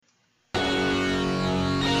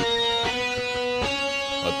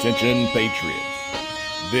Attention Patriots,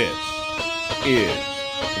 this is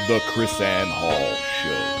the KrisAnne Hall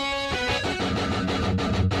Show.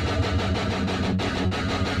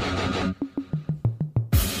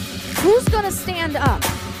 Who's going to stand up?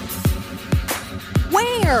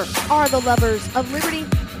 Where are the lovers of liberty? I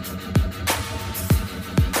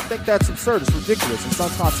think that's absurd. It's ridiculous. It's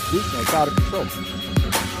unconstitutional. It's out of control.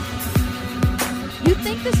 You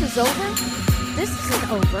think this is over? This isn't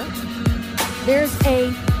over. There's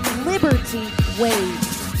a liberty wave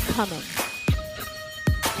coming.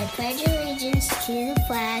 I pledge allegiance to the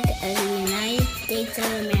flag of the United States of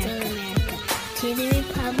America, to the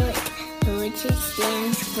republic for which it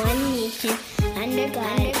stands, one nation, under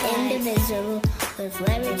God, indivisible, with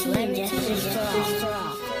liberty and justice for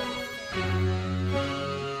all.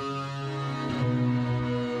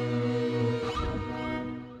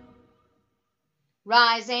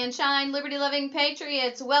 Rise and shine, liberty-loving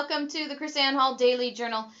patriots. Welcome to the KrisAnne Hall Daily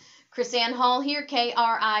Journal. KrisAnne Hall here,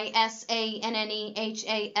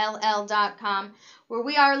 KrisAnnehall.com, where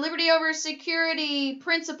we are liberty over security,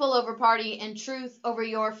 principle over party, and truth over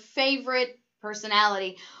your favorite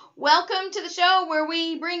personality. Welcome to the show where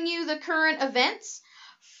we bring you the current events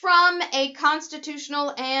from a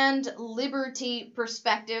constitutional and liberty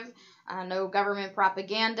perspective. No government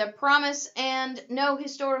propaganda promise and no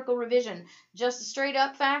historical revision. Just straight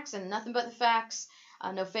up facts and nothing but the facts.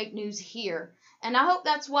 No fake news here. And I hope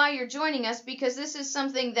that's why you're joining us, because this is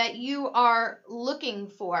something that you are looking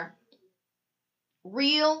for.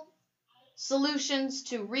 Real solutions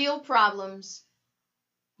to real problems,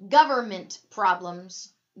 government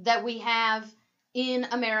problems that we have in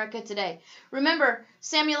America today. Remember,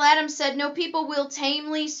 Samuel Adams said, "No people will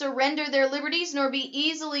tamely surrender their liberties, nor be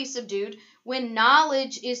easily subdued, when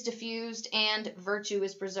knowledge is diffused and virtue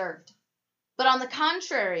is preserved. But on the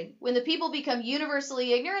contrary, when the people become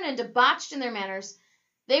universally ignorant and debauched in their manners,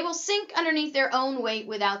 they will sink underneath their own weight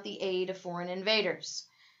without the aid of foreign invaders."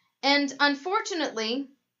 And unfortunately,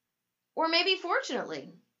 or maybe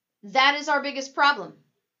fortunately, that is our biggest problem.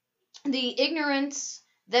 The ignorance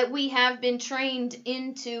that we have been trained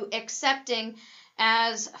into accepting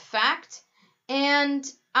as fact. And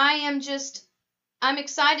I'm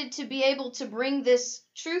excited to be able to bring this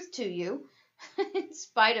truth to you, in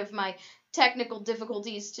spite of my technical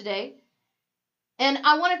difficulties today. And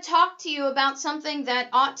I want to talk to you about something that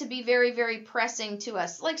ought to be very, very pressing to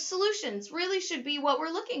us. Like, solutions really should be what we're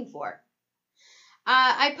looking for.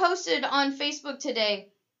 I posted on Facebook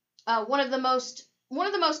today one of the most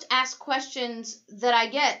asked questions that I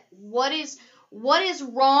get. What is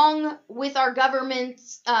wrong with our government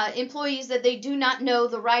employees that they do not know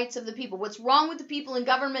the rights of the people? What's wrong with the people in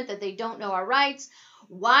government that they don't know our rights?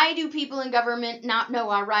 Why do people in government not know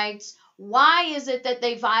our rights? Why is it that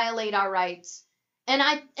they violate our rights? And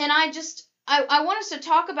I want us to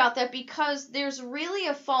talk about that, because there's really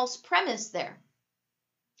a false premise there.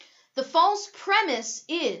 The false premise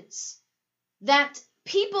is that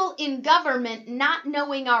people in government not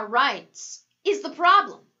knowing our rights is the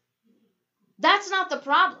problem. That's not the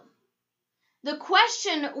problem. The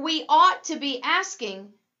question we ought to be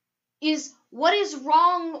asking is, what is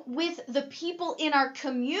wrong with the people in our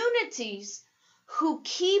communities who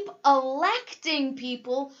keep electing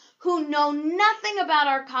people who know nothing about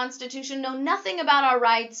our Constitution, know nothing about our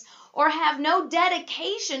rights, or have no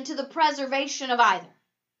dedication to the preservation of either?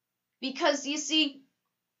 Because, you see,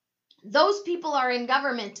 those people are in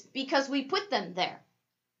government because we put them there.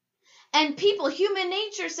 And human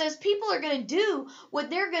nature says people are going to do what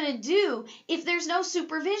they're going to do if there's no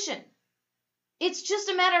supervision. It's just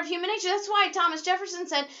a matter of human nature. That's why Thomas Jefferson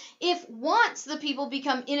said, if once the people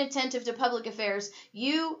become inattentive to public affairs,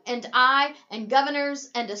 you and I and governors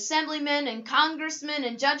and assemblymen and congressmen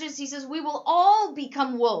and judges, he says, we will all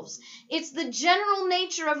become wolves. It's the general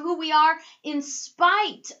nature of who we are, in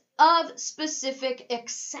spite of specific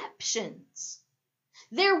exceptions.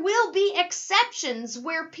 There will be exceptions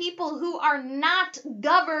where people who are not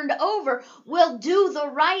governed over will do the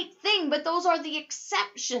right thing, but those are the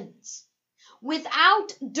exceptions.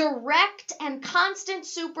 Without direct and constant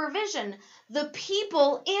supervision, the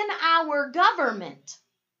people in our government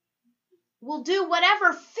will do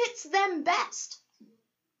whatever fits them best,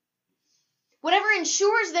 whatever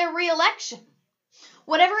ensures their reelection,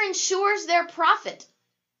 whatever ensures their profit,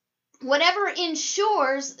 whatever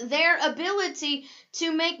ensures their ability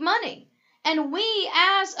to make money. And we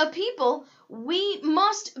as a people, we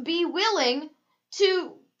must be willing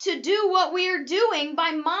to do what we are doing by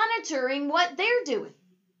monitoring what they're doing.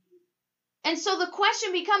 And so the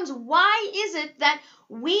question becomes, why is it that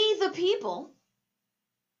we, the people,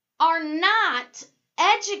 are not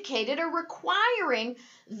educated or requiring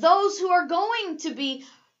those who are going to be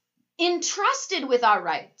entrusted with our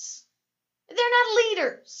rights. They're not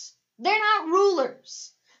leaders. They're not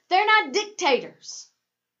rulers. They're not dictators.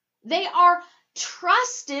 They are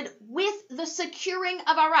trusted with the securing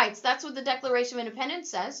of our rights. That's what the Declaration of Independence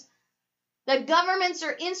says. That governments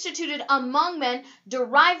are instituted among men,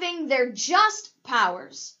 deriving their just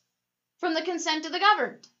powers from the consent of the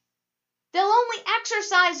governed. They'll only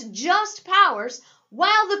exercise just powers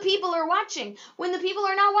while the people are watching. When the people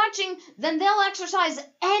are not watching, then they'll exercise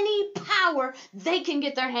any power they can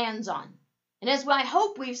get their hands on. And as I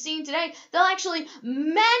hope we've seen today, they'll actually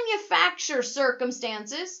manufacture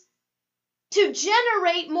circumstances to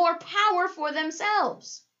generate more power for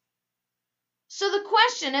themselves. So the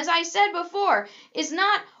question, as I said before, is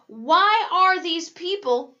not why are these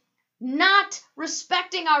people not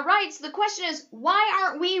respecting our rights? The question is, why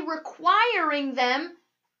aren't we requiring them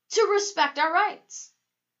to respect our rights?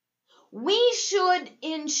 We should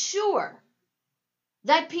ensure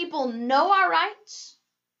that people know our rights,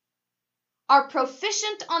 are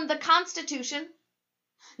proficient on the Constitution,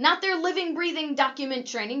 not their living, breathing document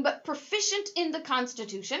training, but proficient in the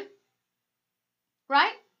Constitution,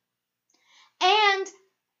 right? And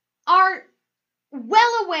are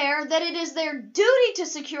well aware that it is their duty to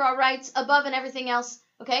secure our rights above and everything else,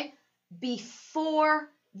 okay, before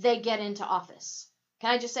they get into office.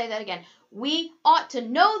 Can I just say that again? We ought to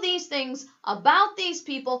know these things about these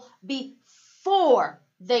people before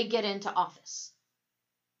they get into office.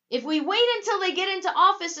 If we wait until they get into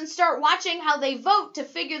office and start watching how they vote to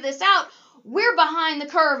figure this out, we're behind the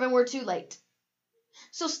curve and we're too late.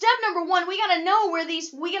 So step number one, we got to know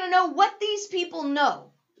what these people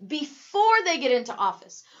know before they get into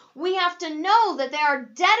office. We have to know that they are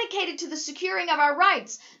dedicated to the securing of our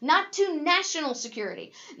rights, not to national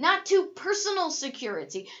security, not to personal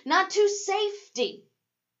security, not to safety,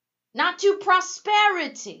 not to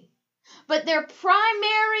prosperity, but their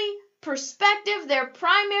primary perspective, their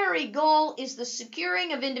primary goal is the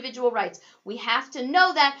securing of individual rights. We have to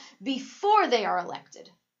know that before they are elected.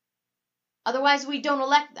 Otherwise, we don't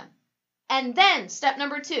elect them. And then, step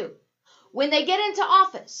number two, when they get into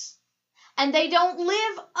office and they don't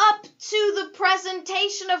live up to the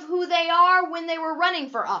presentation of who they are when they were running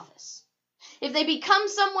for office, if they become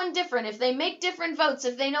someone different, if they make different votes,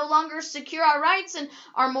 if they no longer secure our rights and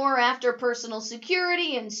are more after personal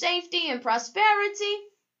security and safety and prosperity,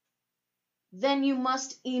 then you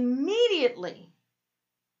must immediately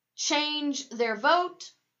change their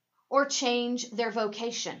vote or change their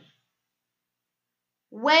vocation.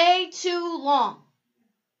 Way too long,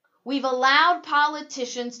 we've allowed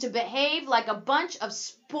politicians to behave like a bunch of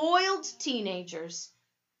spoiled teenagers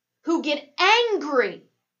who get angry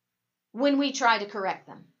when we try to correct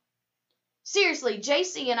them. Seriously,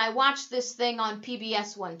 JC and I watched this thing on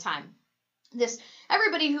PBS one time.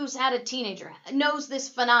 Everybody who's had a teenager knows this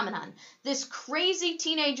phenomenon. This crazy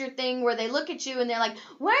teenager thing where they look at you and they're like,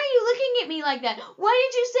 why are you looking at me like that? Why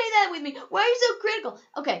did you say that with me? Why are you so critical?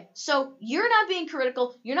 Okay, so you're not being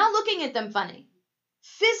critical. You're not looking at them funny.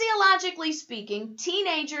 Physiologically speaking,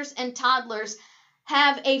 teenagers and toddlers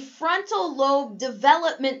have a frontal lobe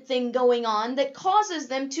development thing going on that causes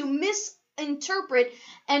them to misinterpret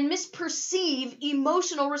and misperceive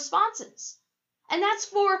emotional responses. And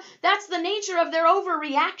that's the nature of their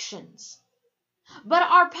overreactions. But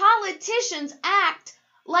our politicians act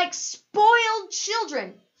like spoiled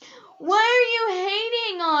children. Why are you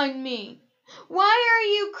hating on me? Why are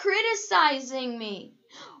you criticizing me?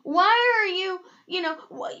 Why are you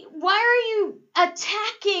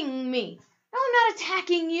attacking me? No, I'm not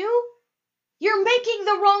attacking you. You're making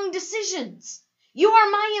the wrong decisions. You are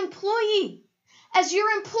my employee. As your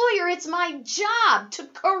employer, it's my job to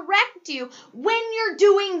correct you when you're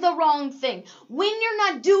doing the wrong thing. When you're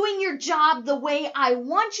not doing your job the way I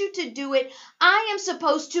want you to do it, I am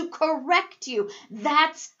supposed to correct you.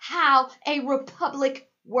 That's how a republic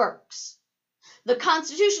works. The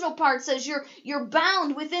constitutional part says you're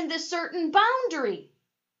bound within this certain boundary.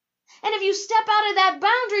 And if you step out of that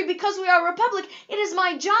boundary because we are a republic, it is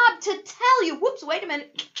my job to tell you, whoops, wait a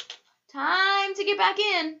minute, time to get back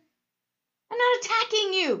in. I'm not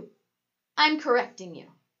attacking you. I'm correcting you.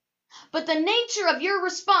 But the nature of your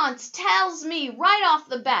response tells me right off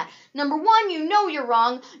the bat, number one, you know you're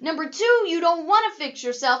wrong. Number two, you don't want to fix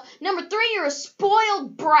yourself. Number three, you're a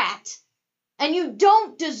spoiled brat. And you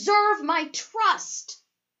don't deserve my trust.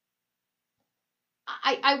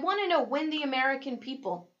 I want to know when the American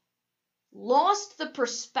people lost the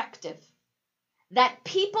perspective that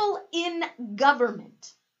people in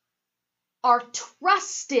government are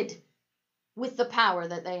trusted with the power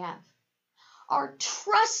that they have, are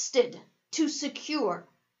trusted to secure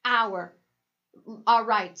our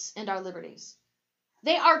rights and our liberties.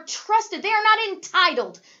 They are trusted. They are not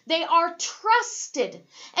entitled. They are trusted.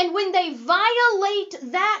 And when they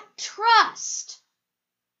violate that trust,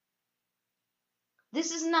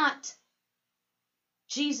 this is not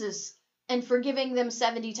Jesus and forgiving them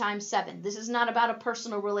 70 times 7. This is not about a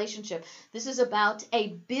personal relationship. This is about a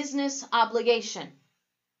business obligation.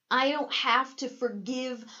 I don't have to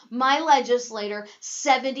forgive my legislator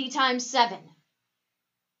 70 times 7.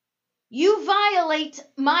 You violate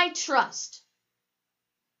my trust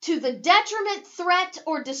to the detriment, threat,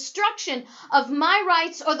 or destruction of my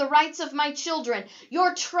rights or the rights of my children.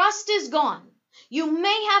 Your trust is gone. You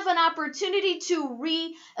may have an opportunity to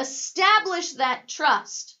re-establish that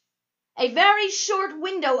trust. A very short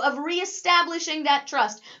window of re-establishing that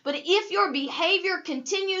trust. But if your behavior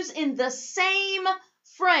continues in the same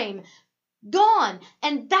frame, gone.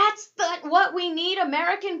 And that's what we need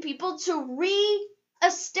American people to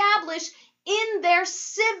re-establish in their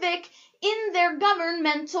civic, in their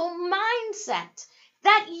governmental mindset.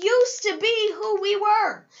 That used to be who we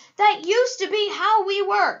were. That used to be how we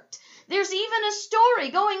worked. There's even a story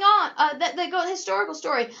going on, historical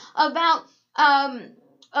story about oh,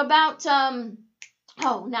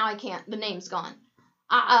 now I can't, the name's gone.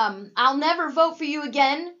 I'll never vote for you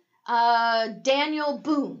again, Daniel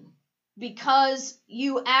Boone, because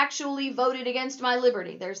you actually voted against my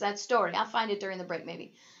liberty. There's that story. I'll find it during the break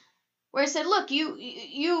maybe. Where I said, look,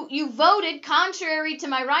 you voted contrary to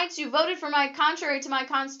my rights. You voted for my contrary to my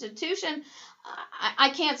Constitution. I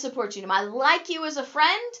can't support you. I like you as a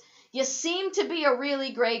friend. You seem to be a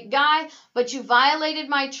really great guy, but you violated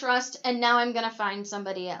my trust, and now I'm going to find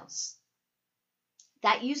somebody else.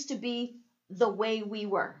 That used to be the way we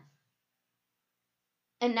were.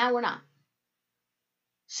 And now we're not.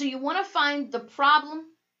 So you want to find the problem?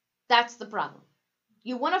 That's the problem.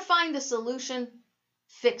 You want to find the solution?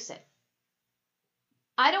 Fix it.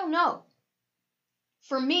 I don't know.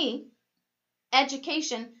 For me,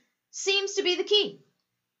 education seems to be the key.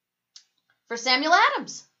 For Samuel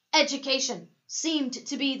Adams, education seemed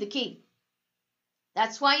to be the key.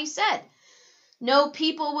 That's why he said, no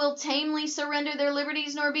people will tamely surrender their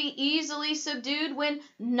liberties nor be easily subdued when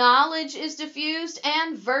knowledge is diffused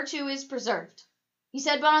and virtue is preserved. He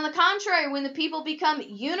said, but on the contrary, when the people become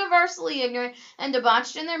universally ignorant and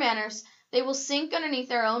debauched in their manners, they will sink underneath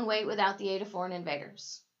their own weight without the aid of foreign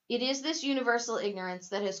invaders. It is this universal ignorance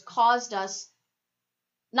that has caused us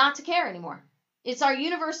not to care anymore. It's our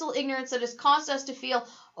universal ignorance that has caused us to feel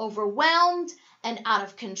overwhelmed and out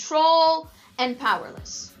of control and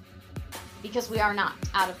powerless. Because we are not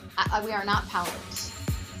powerless.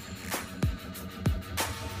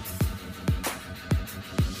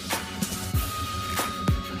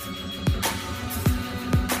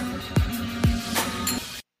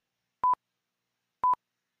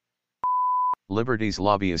 Liberty's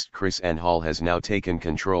lobbyist KrisAnne Hall has now taken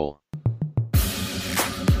control.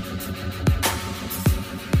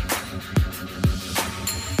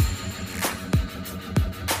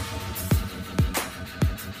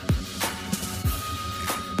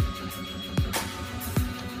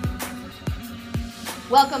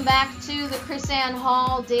 Welcome back to the KrisAnne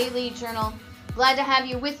Hall Daily Journal. Glad to have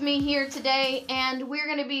you with me here today, and we're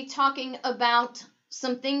going to be talking about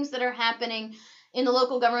some things that are happening in the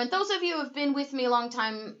local government. Those of you who have been with me a long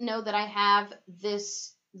time know that I have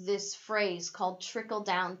this phrase called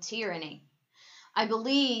trickle-down tyranny. I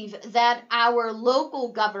believe that our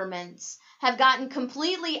local governments have gotten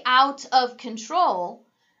completely out of control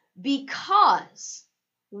because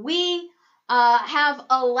we have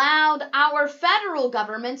allowed our federal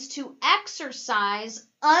governments to exercise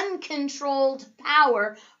uncontrolled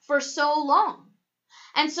power for so long.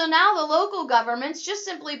 And so now the local governments, just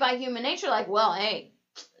simply by human nature, like, well, hey,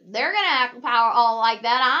 they're going to act power all like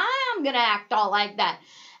that. I'm going to act all like that.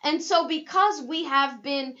 And so because we have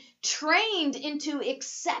been trained into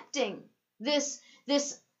accepting this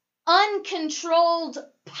uncontrolled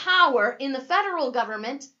power in the federal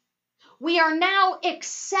government, we are now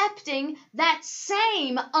accepting that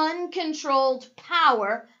same uncontrolled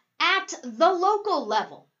power at the local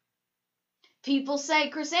level. People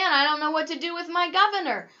say, KrisAnne, I don't know what to do with my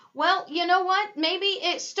governor. Well, you know what? Maybe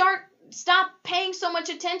stop paying so much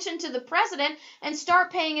attention to the president and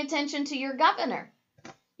start paying attention to your governor.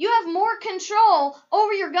 You have more control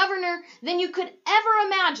over your governor than you could ever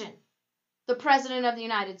imagine, the President of the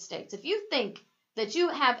United States. If you think that you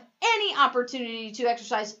have any opportunity to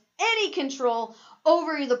exercise any control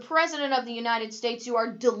over the President of the United States, you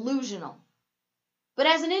are delusional. But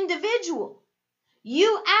as an individual,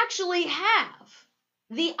 you actually have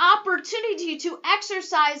the opportunity to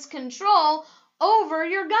exercise control over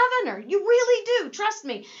your governor. You really do, trust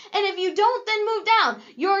me. And if you don't then move down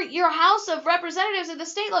your House of Representatives at the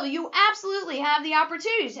state level, you absolutely have the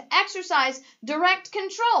opportunity to exercise direct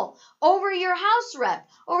control over your House rep,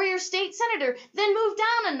 over your state senator, then move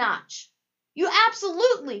down a notch. You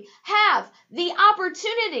absolutely have the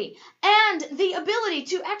opportunity and the ability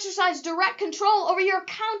to exercise direct control over your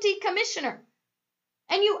county commissioner.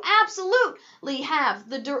 And you absolutely have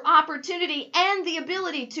the opportunity and the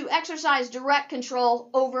ability to exercise direct control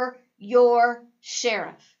over your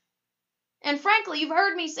sheriff. And frankly, you've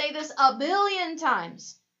heard me say this a billion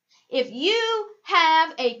times. If you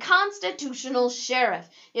have a constitutional sheriff,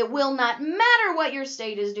 it will not matter what your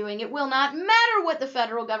state is doing. It will not matter what the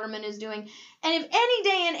federal government is doing. And if any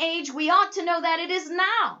day and age, we ought to know that it is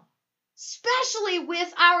now, especially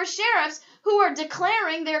with our sheriffs who are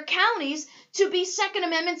declaring their counties to be Second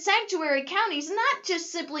Amendment sanctuary counties, not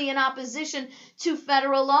just simply in opposition to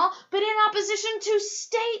federal law, but in opposition to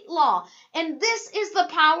state law. And this is the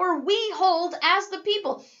power we hold as the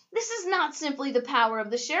people. This is not simply the power of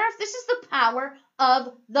the sheriff. This is the power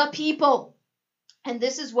of the people. And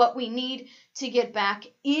this is what we need to get back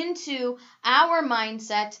into our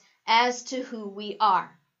mindset as to who we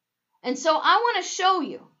are. And so I want to show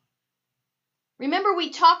you. Remember, we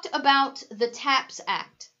talked about the TAPS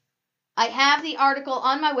Act. I have the article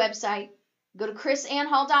on my website. Go to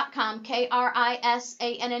chrisannehall.com,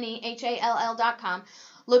 KRISANNEHALL.com.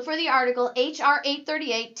 Look for the article, HR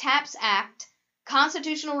 838, TAPS Act,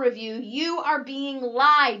 Constitutional Review. You are being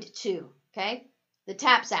lied to, okay? The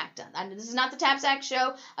TAPS Act. This is not the TAPS Act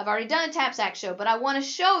show. I've already done a TAPS Act show, but I want to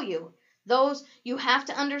show you those. You have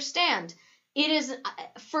to understand. It is,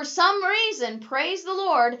 for some reason, praise the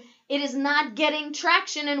Lord, it is not getting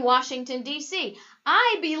traction in Washington, D.C.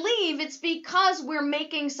 I believe it's because we're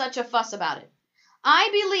making such a fuss about it. I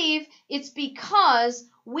believe it's because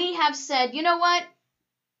we have said, you know what?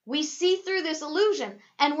 We see through this illusion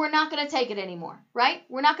and we're not going to take it anymore, right?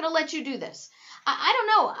 We're not going to let you do this. I don't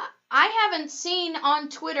know. I haven't seen on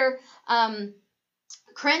Twitter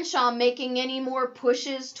Crenshaw making any more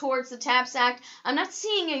pushes towards the TAPS Act. I'm not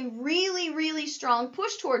seeing a really, really strong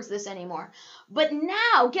push towards this anymore. But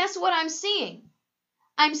now, guess what I'm seeing?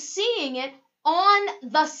 I'm seeing it on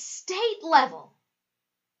the state level,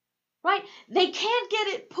 right? They can't get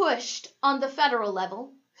it pushed on the federal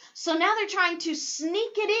level. So now they're trying to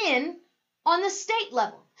sneak it in on the state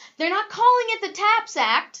level. They're not calling it the TAPS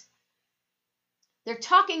Act. They're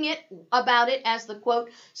talking about it as the,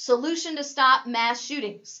 quote, solution to stop mass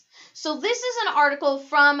shootings. So this is an article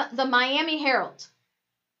from the Miami Herald.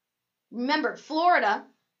 Remember, Florida,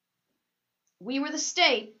 we were the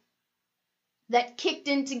state that kicked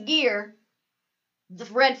into gear the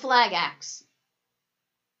red flag acts.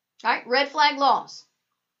 All right, red flag laws.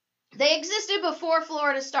 They existed before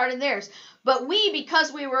Florida started theirs. But we,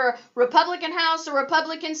 because we were a Republican House, a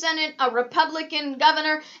Republican Senate, a Republican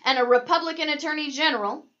governor, and a Republican Attorney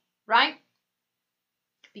General, right?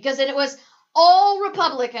 Because it was all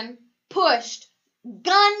Republican, pushed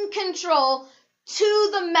gun control to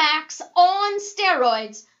the max on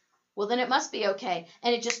steroids. Well, then it must be okay.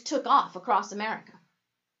 And it just took off across America.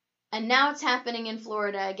 And now it's happening in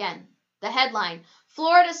Florida again. The headline,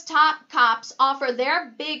 Florida's top cops offer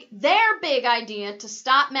their big idea to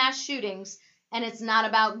stop mass shootings, and it's not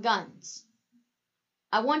about guns.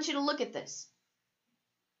 I want you to look at this.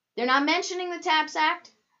 They're not mentioning the TAPS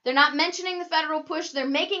Act. They're not mentioning the federal push. They're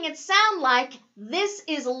making it sound like this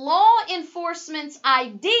is law enforcement's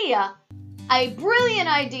idea, a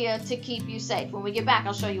brilliant idea to keep you safe. When we get back,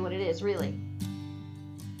 I'll show you what it is, really.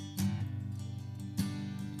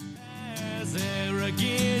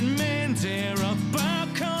 Arrogant men tear up our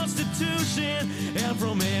Constitution, and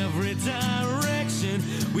from every direction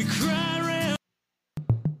we cry.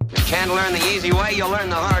 You can't learn the easy way, you'll learn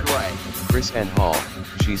the hard way. KrisAnne Hall,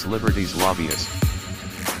 she's Liberty's lobbyist.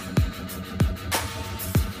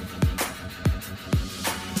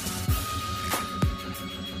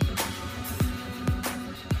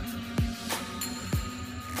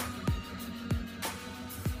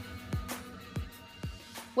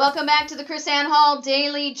 Welcome back to the KrisAnne Hall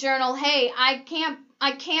Daily Journal. Hey, I can't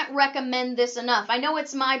recommend this enough. I know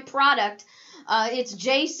it's my product. It's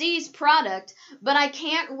JC's product, but I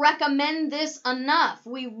can't recommend this enough.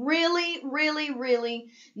 We really, really, really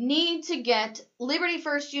need to get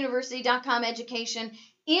LibertyFirstUniversity.com education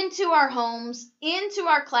into our homes, into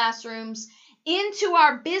our classrooms, into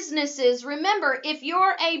our businesses. Remember, if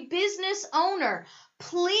you're a business owner,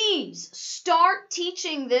 please start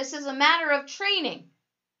teaching this as a matter of training.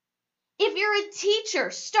 If you're a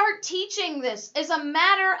teacher, start teaching this as a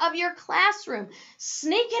matter of your classroom.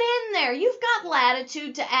 Sneak it in there. You've got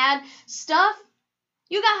latitude to add stuff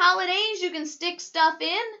You got holidays, you can stick stuff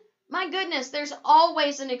in. My goodness, there's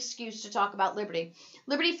always an excuse to talk about liberty.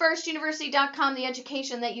 LibertyFirstUniversity.com, the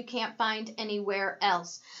education that you can't find anywhere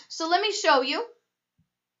else. So let me show you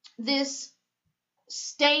this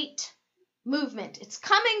state movement. It's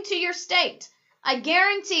coming to your state. I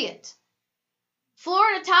guarantee it.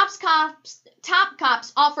 Florida top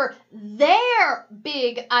cops offer their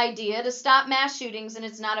big idea to stop mass shootings, and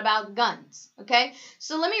it's not about guns. Okay?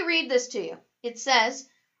 So let me read this to you. It says,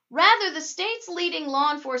 rather, the state's leading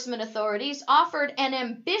law enforcement authorities offered an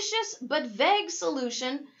ambitious but vague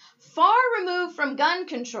solution far removed from gun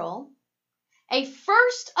control, a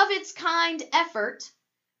first-of-its-kind effort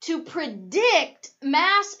to predict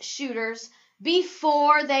mass shooters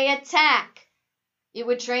before they attack. It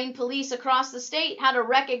would train police across the state how to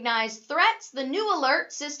recognize threats. The new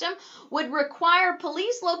alert system would require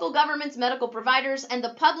police, local governments, medical providers, and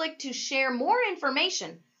the public to share more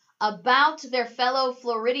information about their fellow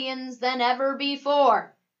Floridians than ever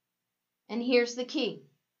before. And here's the key.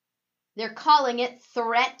 They're calling it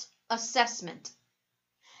threat assessment.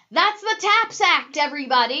 That's the TAPS Act,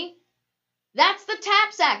 everybody. That's the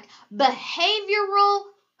TAPS Act. Behavioral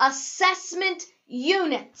Assessment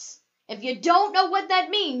Units. If you don't know what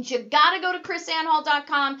that means, you got to go to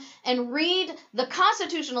chrisannhall.com and read the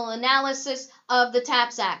constitutional analysis of the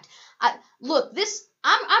TAPS Act. Look,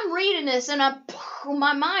 I'm reading this and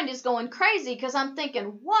my mind is going crazy because I'm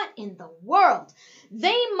thinking, what in the world?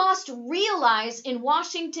 They must realize in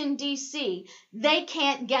Washington, D.C., they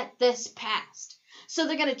can't get this passed. So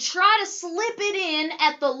they're going to try to slip it in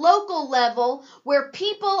at the local level where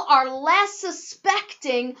people are less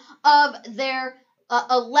suspecting of their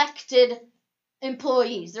elected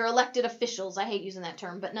employees. They're elected officials. I hate using that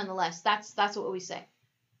term, but nonetheless, that's what we say.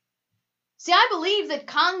 See, I believe that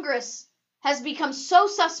Congress has become so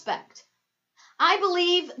suspect. I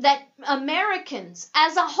believe that Americans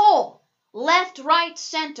as a whole, left, right,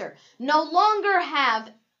 center, no longer have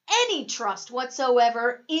any trust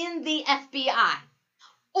whatsoever in the FBI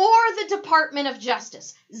or the Department of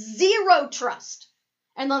Justice. Zero trust.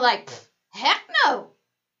 And they're like, heck no.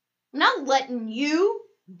 I'm not letting you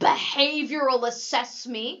behavioral assess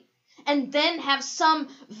me and then have some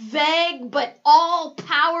vague but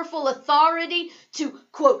all-powerful authority to,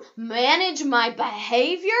 quote, manage my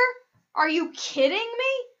behavior? Are you kidding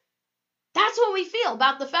me? That's what we feel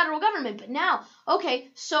about the federal government. But now, okay,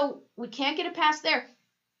 so we can't get it past there.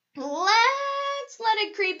 Let's let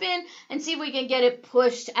it creep in and see if we can get it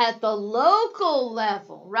pushed at the local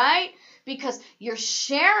level, right? Because your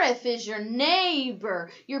sheriff is your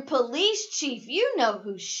neighbor, your police chief, you know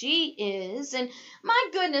who she is. And my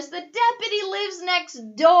goodness, the deputy lives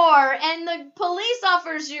next door and the police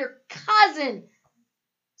officer's your cousin.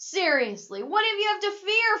 Seriously, what if you have to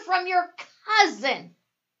fear from your cousin?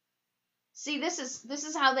 See, this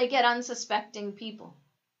is how they get unsuspecting people.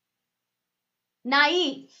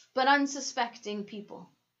 Naive, but unsuspecting people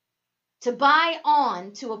to buy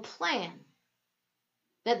on to a plan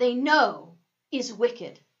that they know is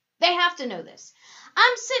wicked. They have to know this.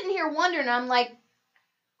 I'm sitting here wondering, I'm like,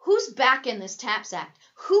 who's backing this TAPS Act?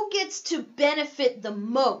 Who gets to benefit the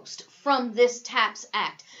most from this TAPS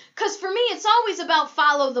Act? Because for me, it's always about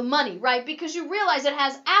follow the money, right? Because you realize it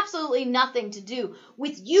has absolutely nothing to do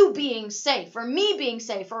with you being safe, or me being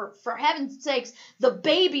safe, or for heaven's sakes, the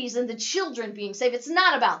babies and the children being safe. It's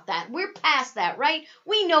not about that. We're past that, right?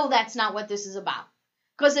 We know that's not what this is about.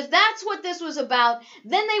 Because if that's what this was about,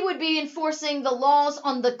 then they would be enforcing the laws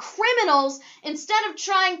on the criminals instead of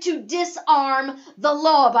trying to disarm the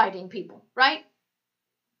law-abiding people, right?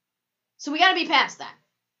 So we got to be past that.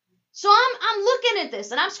 So I'm looking at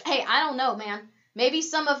this, and hey, I don't know, man. Maybe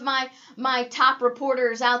some of my top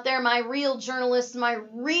reporters out there, my real journalists, my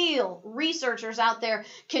real researchers out there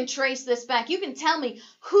can trace this back. You can tell me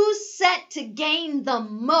who's set to gain the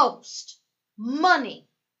most money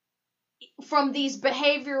from these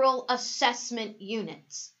behavioral assessment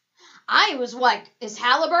units. I was like, is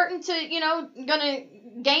Halliburton gonna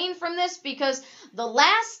gain from this? Because the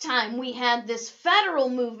last time we had this federal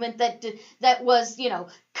movement that was,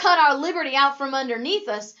 cut our liberty out from underneath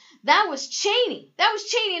us, that was Cheney. That was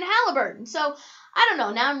Cheney and Halliburton. So I don't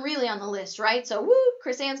know. Now I'm really on the list, right? So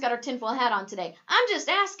Chris Ann's got her tinfoil hat on today. I'm just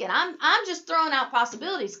asking. I'm just throwing out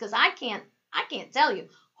possibilities because I can't tell you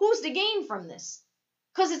who's to gain from this.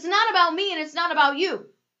 Because it's not about me and it's not about you.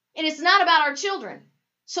 And it's not about our children.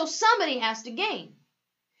 So somebody has to gain.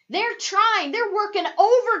 They're working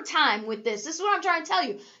overtime with this. This is what I'm trying to tell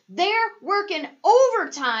you. They're working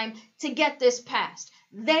overtime to get this passed.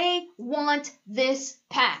 They want this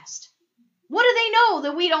passed. What do they know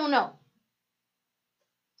that we don't know?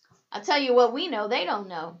 I'll tell you what we know they don't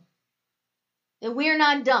know. And we're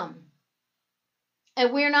not dumb.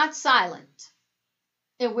 And we're not silent.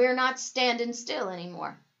 And we're not standing still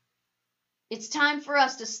anymore. It's time for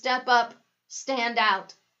us to step up, stand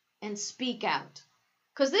out, and speak out.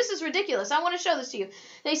 Because this is ridiculous. I want to show this to you.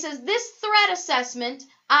 They says this threat assessment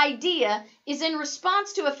idea is in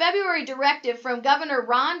response to a February directive from Governor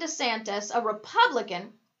Ron DeSantis, a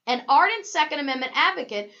Republican, an ardent Second Amendment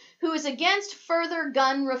advocate who is against further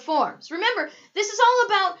gun reforms. Remember, this is all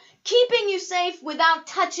about keeping you safe without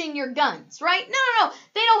touching your guns, right? No.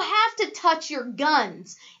 They don't have to touch your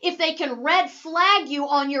guns if they can red flag you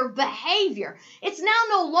on your behavior. It's now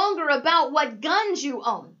no longer about what guns you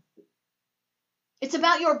own. It's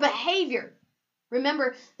about your behavior.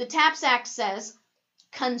 Remember, the TAPS Act says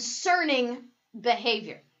concerning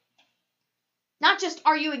behavior. Not just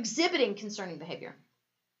are you exhibiting concerning behavior.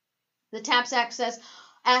 The TAPS Act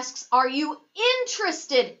asks, are you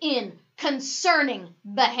interested in concerning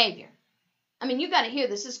behavior? I mean, you got to hear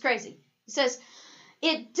this. This is crazy. It says,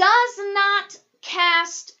 it does not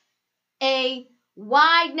cast a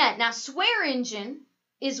wide net. Now, Swear Engine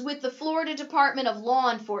is with the Florida Department of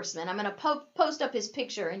Law Enforcement. I'm going to post up his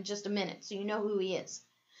picture in just a minute so you know who he is.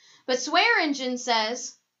 But Swear Engine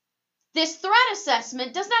says, this threat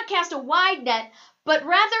assessment does not cast a wide net, but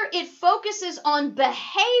rather it focuses on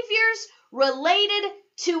behaviors related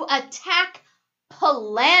to attack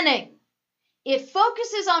planning. It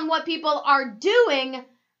focuses on what people are doing,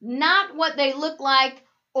 not what they look like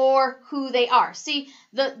or who they are. See,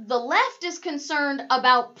 the left is concerned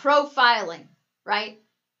about profiling, right?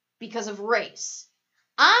 Because of race.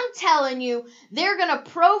 I'm telling you, they're going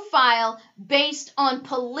to profile based on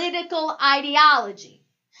political ideology.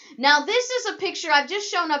 Now, this is a picture I've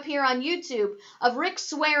just shown up here on YouTube of Rick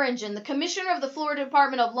Swearingen, the commissioner of the Florida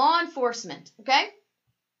Department of Law Enforcement, okay?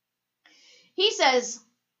 He says,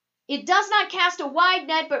 it does not cast a wide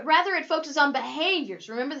net, but rather it focuses on behaviors.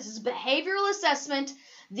 Remember, this is behavioral assessment.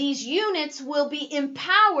 These units will be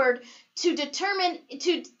empowered to determine,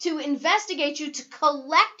 to investigate you, to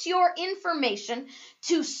collect your information,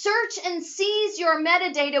 to search and seize your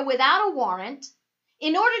metadata without a warrant,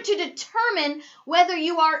 in order to determine whether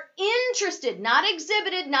you are interested, not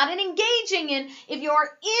exhibited, not in engaging in, if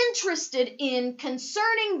you're interested in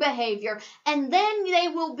concerning behavior, and then they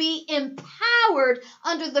will be empowered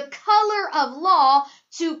under the color of law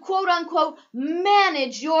to quote unquote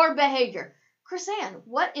manage your behavior. KrisAnne,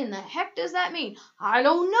 what in the heck does that mean? I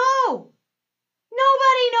don't know.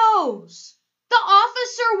 Nobody knows. The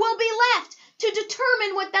officer will be left to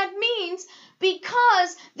determine what that means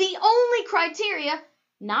because the only criteria,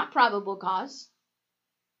 not probable cause,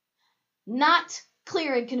 not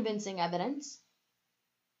clear and convincing evidence,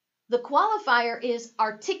 the qualifier is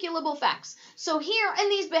articulable facts. So here in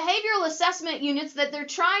these behavioral assessment units that they're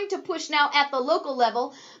trying to push now at the local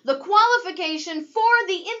level, the qualification for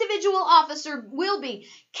the individual officer will be,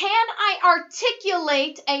 can I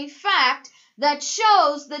articulate a fact that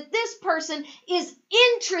shows that this person is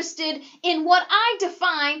interested in what I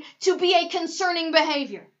define to be a concerning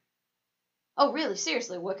behavior? Oh, really?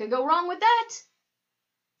 Seriously, what could go wrong with that?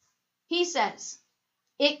 He says,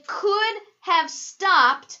 it could have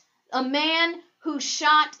stopped a man who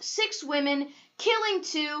shot 6 women, killing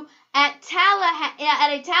 2 at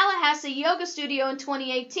a Tallahassee yoga studio in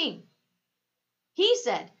 2018. He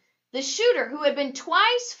said the shooter, who had been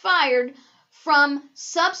twice fired from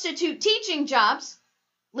substitute teaching jobs,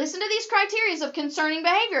 listen to these criteria of concerning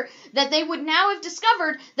behavior, that they would now have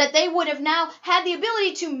discovered that they would have now had the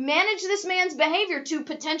ability to manage this man's behavior to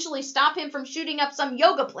potentially stop him from shooting up some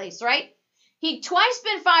yoga place, right? He'd twice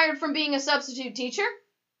been fired from being a substitute teacher.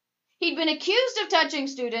 He'd been accused of touching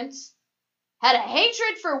students, had a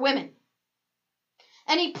hatred for women.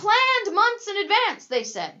 And he planned months in advance, they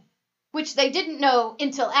said, which they didn't know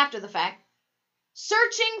until after the fact,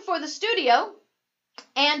 searching for the studio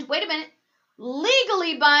and, wait a minute,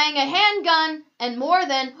 legally buying a handgun and more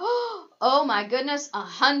than, oh my goodness,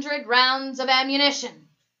 100 rounds of ammunition.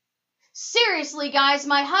 Seriously, guys,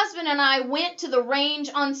 my husband and I went to the range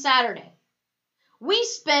on Saturday. We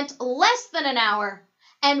spent less than an hour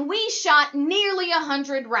and we shot nearly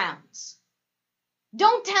 100 rounds.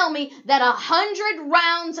 Don't tell me that 100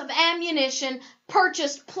 rounds of ammunition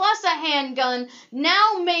purchased plus a handgun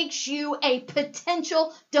now makes you a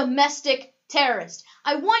potential domestic terrorist.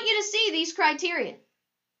 I want you to see these criteria.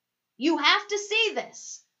 You have to see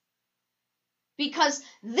this. Because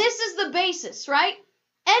this is the basis, right?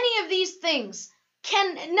 Any of these things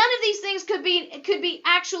none of these things could be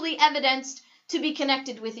actually evidenced to be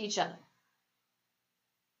connected with each other.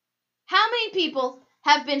 How many people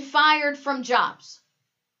have been fired from jobs?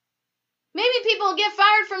 Maybe people get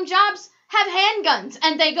fired from jobs have handguns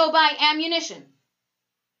and they go buy ammunition.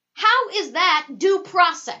 How is that due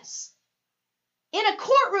process? In a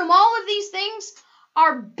courtroom, all of these things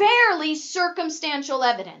are barely circumstantial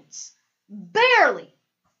evidence. Barely.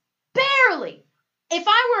 Barely. If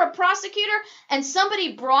I were a prosecutor and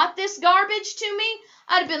somebody brought this garbage to me,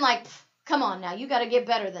 I'd have been like, come on now, you got to get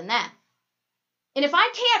better than that. And if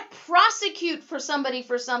I can't prosecute for somebody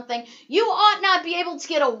for something, you ought not be able to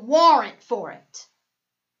get a warrant for it.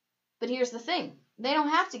 But here's the thing. They don't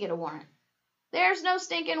have to get a warrant. There's no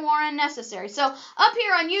stinking warrant necessary. So up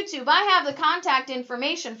here on YouTube, I have the contact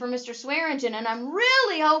information for Mr. Swearingen, and I'm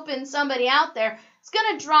really hoping somebody out there is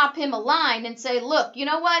going to drop him a line and say, look, you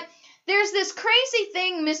know what? There's this crazy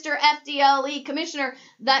thing, Mr. FDLE Commissioner,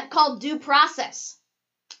 that called due process.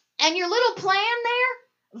 And your little plan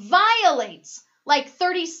there violates like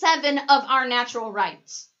 37 of our natural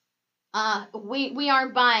rights. We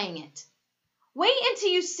aren't buying it. Wait until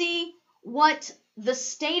you see what the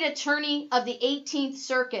state attorney of the 18th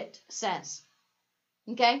Circuit says.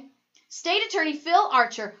 Okay? State Attorney Phil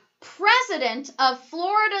Archer, president of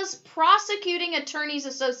Florida's Prosecuting Attorneys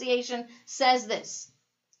Association, says this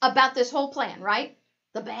about this whole plan, right?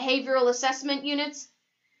 The behavioral assessment units.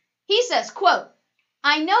 He says, quote,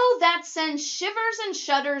 I know that sends shivers and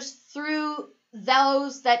shudders through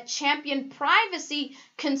those that champion privacy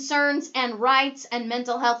concerns and rights and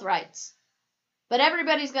mental health rights. But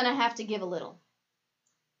everybody's going to have to give a little.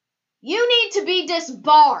 You need to be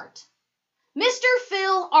disbarred. Mr.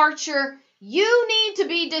 Phil Archer, you need to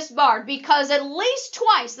be disbarred because at least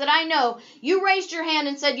twice that I know you raised your hand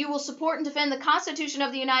and said you will support and defend the Constitution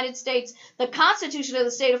of the United States, the Constitution of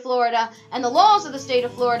the state of Florida, and the laws of the state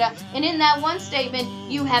of Florida. And in that one statement,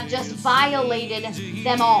 you have just violated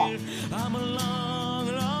them all. I'm a long,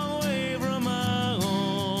 long way from my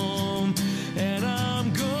home, and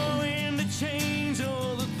I'm going to change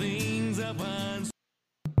all the things I find.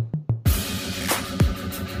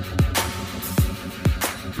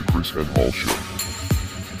 The Chris and Hall Show.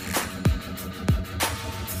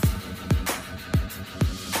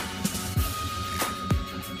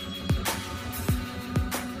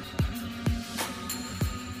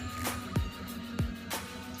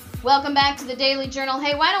 Welcome back to the Daily Journal.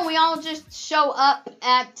 Hey, why don't we all just show up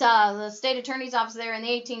at the state attorney's office there in the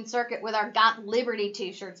 18th Circuit with our Got Liberty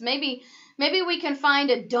t-shirts? Maybe we can find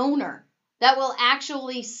a donor that will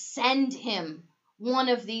actually send him one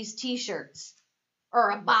of these t-shirts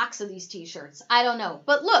or a box of these t-shirts. I don't know.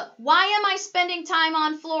 But look, why am I spending time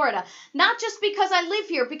on Florida? Not just because I live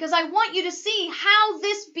here, because I want you to see how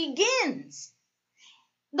this begins.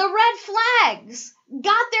 The red flags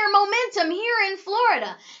got their momentum here in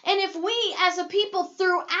Florida. And if we as a people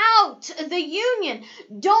throughout the union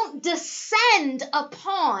don't descend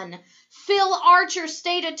upon Phil Archer,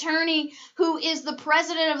 state attorney, who is the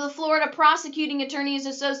president of the Florida Prosecuting Attorneys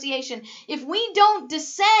Association, if we don't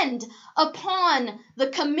descend upon the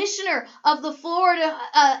commissioner of the Florida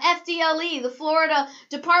FDLE, the Florida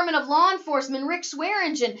Department of Law Enforcement, Rick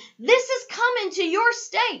Swearingen, this is coming to your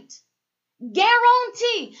state.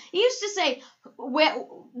 Guarantee. He used to say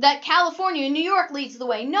that California and New York leads the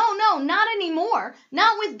way. No, not anymore.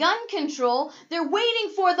 Not with gun control. They're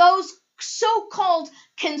waiting for those so-called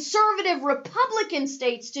conservative Republican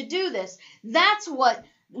states to do this. That's what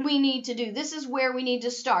we need to do. This is where we need to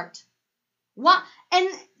start. What? And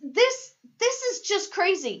this is just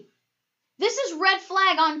crazy. This is red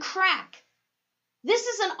flag on crack. This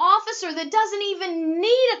is an officer that doesn't even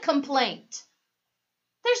need a complaint.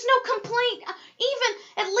 There's no complaint. Even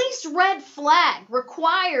at least red flag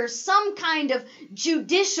requires some kind of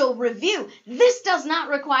judicial review. This does not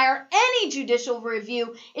require any judicial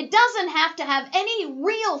review. It doesn't have to have any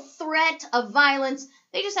real threat of violence.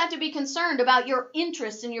 They just have to be concerned about your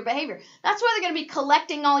interests and your behavior. That's why they're going to be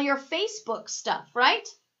collecting all your Facebook stuff, right?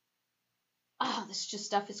 Oh, this just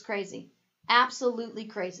stuff is crazy. Absolutely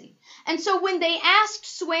crazy. And so when they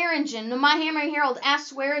asked Swearingen, the Miami Herald asked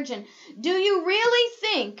Swearingen, do you really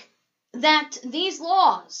think that these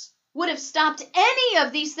laws would have stopped any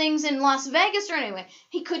of these things in Las Vegas or anyway?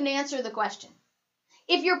 He couldn't answer the question.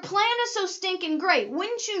 If your plan is so stinking great,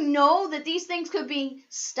 wouldn't you know that these things could be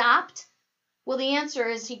stopped? Well, the answer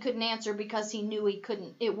is he couldn't answer because he knew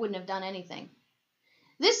it wouldn't have done anything.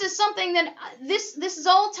 This is something that, this is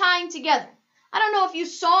all tying together. I don't know if you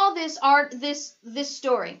saw this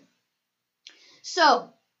story. So,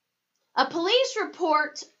 a police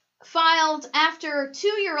report filed after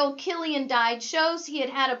 2-year-old Killian died shows he had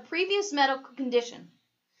had a previous medical condition.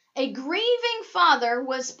 A grieving father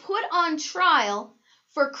was put on trial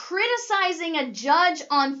for criticizing a judge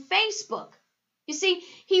on Facebook You see,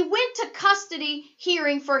 he went to custody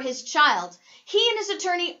hearing for his child. He and his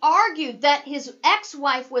attorney argued that his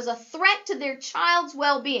ex-wife was a threat to their child's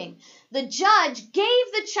well-being. The judge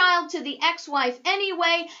gave the child to the ex-wife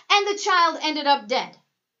anyway, and the child ended up dead.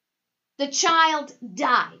 The child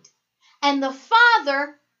died. And the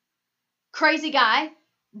father, crazy guy,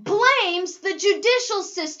 blames the judicial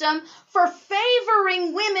system for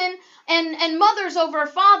favoring women and mothers over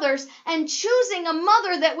fathers and choosing a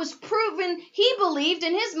mother that was proven, he believed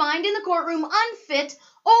in his mind in the courtroom, unfit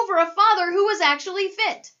over a father who was actually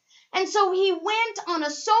fit. And so he went on a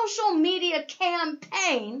social media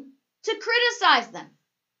campaign to criticize them.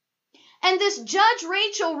 And this Judge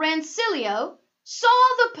Rachel Rancilio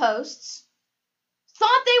saw the posts,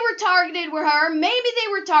 thought they were targeted with her, maybe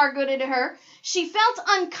they were targeted at her. She felt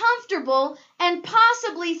uncomfortable and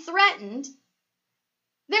possibly threatened.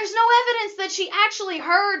 There's no evidence that she actually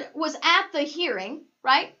was at the hearing,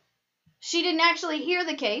 right? She didn't actually hear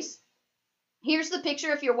the case. Here's the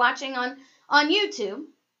picture if you're watching on YouTube.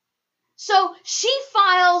 So she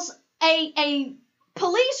files a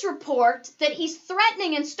police report that he's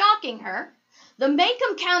threatening and stalking her. The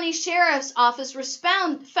Macomb County Sheriff's Office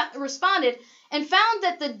responded and found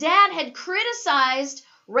that the dad had criticized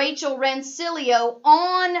Rachel Rancilio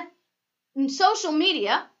on social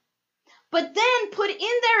media, but then put in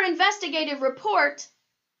their investigative report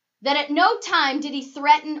that at no time did he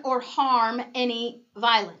threaten or harm any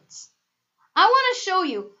violence. I want to show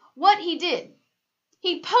you what he did.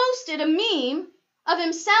 He posted a meme of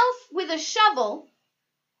himself with a shovel,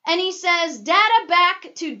 and he says, "Data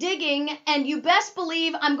back to digging, and you best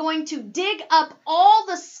believe I'm going to dig up all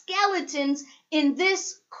the skeletons in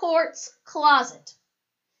this court's closet."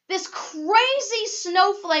 This crazy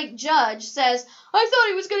snowflake judge says, "I thought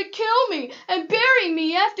he was going to kill me and bury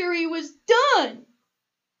me after he was done."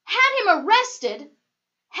 Had him arrested,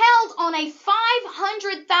 held on a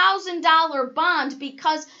 $500,000 bond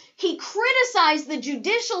because he criticized the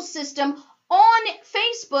judicial system on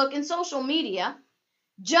Facebook and social media.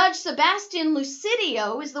 Judge Sebastian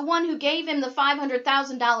Lucidio is the one who gave him the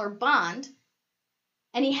 $500,000 bond.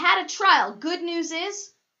 And he had a trial. Good news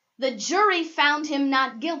is, the jury found him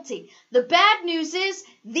not guilty. The bad news is,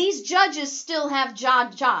 these judges still have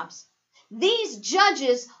jobs. These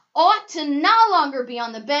judges ought to no longer be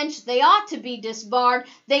on the bench. They ought to be disbarred.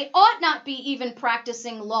 They ought not be even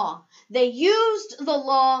practicing law. They used the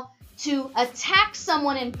law to attack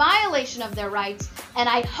someone in violation of their rights, and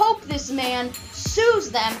I hope this man sues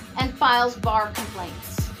them and files bar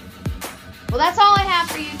complaints. Well, that's all I have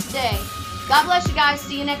for you today. God bless you guys.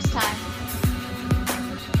 See you next time.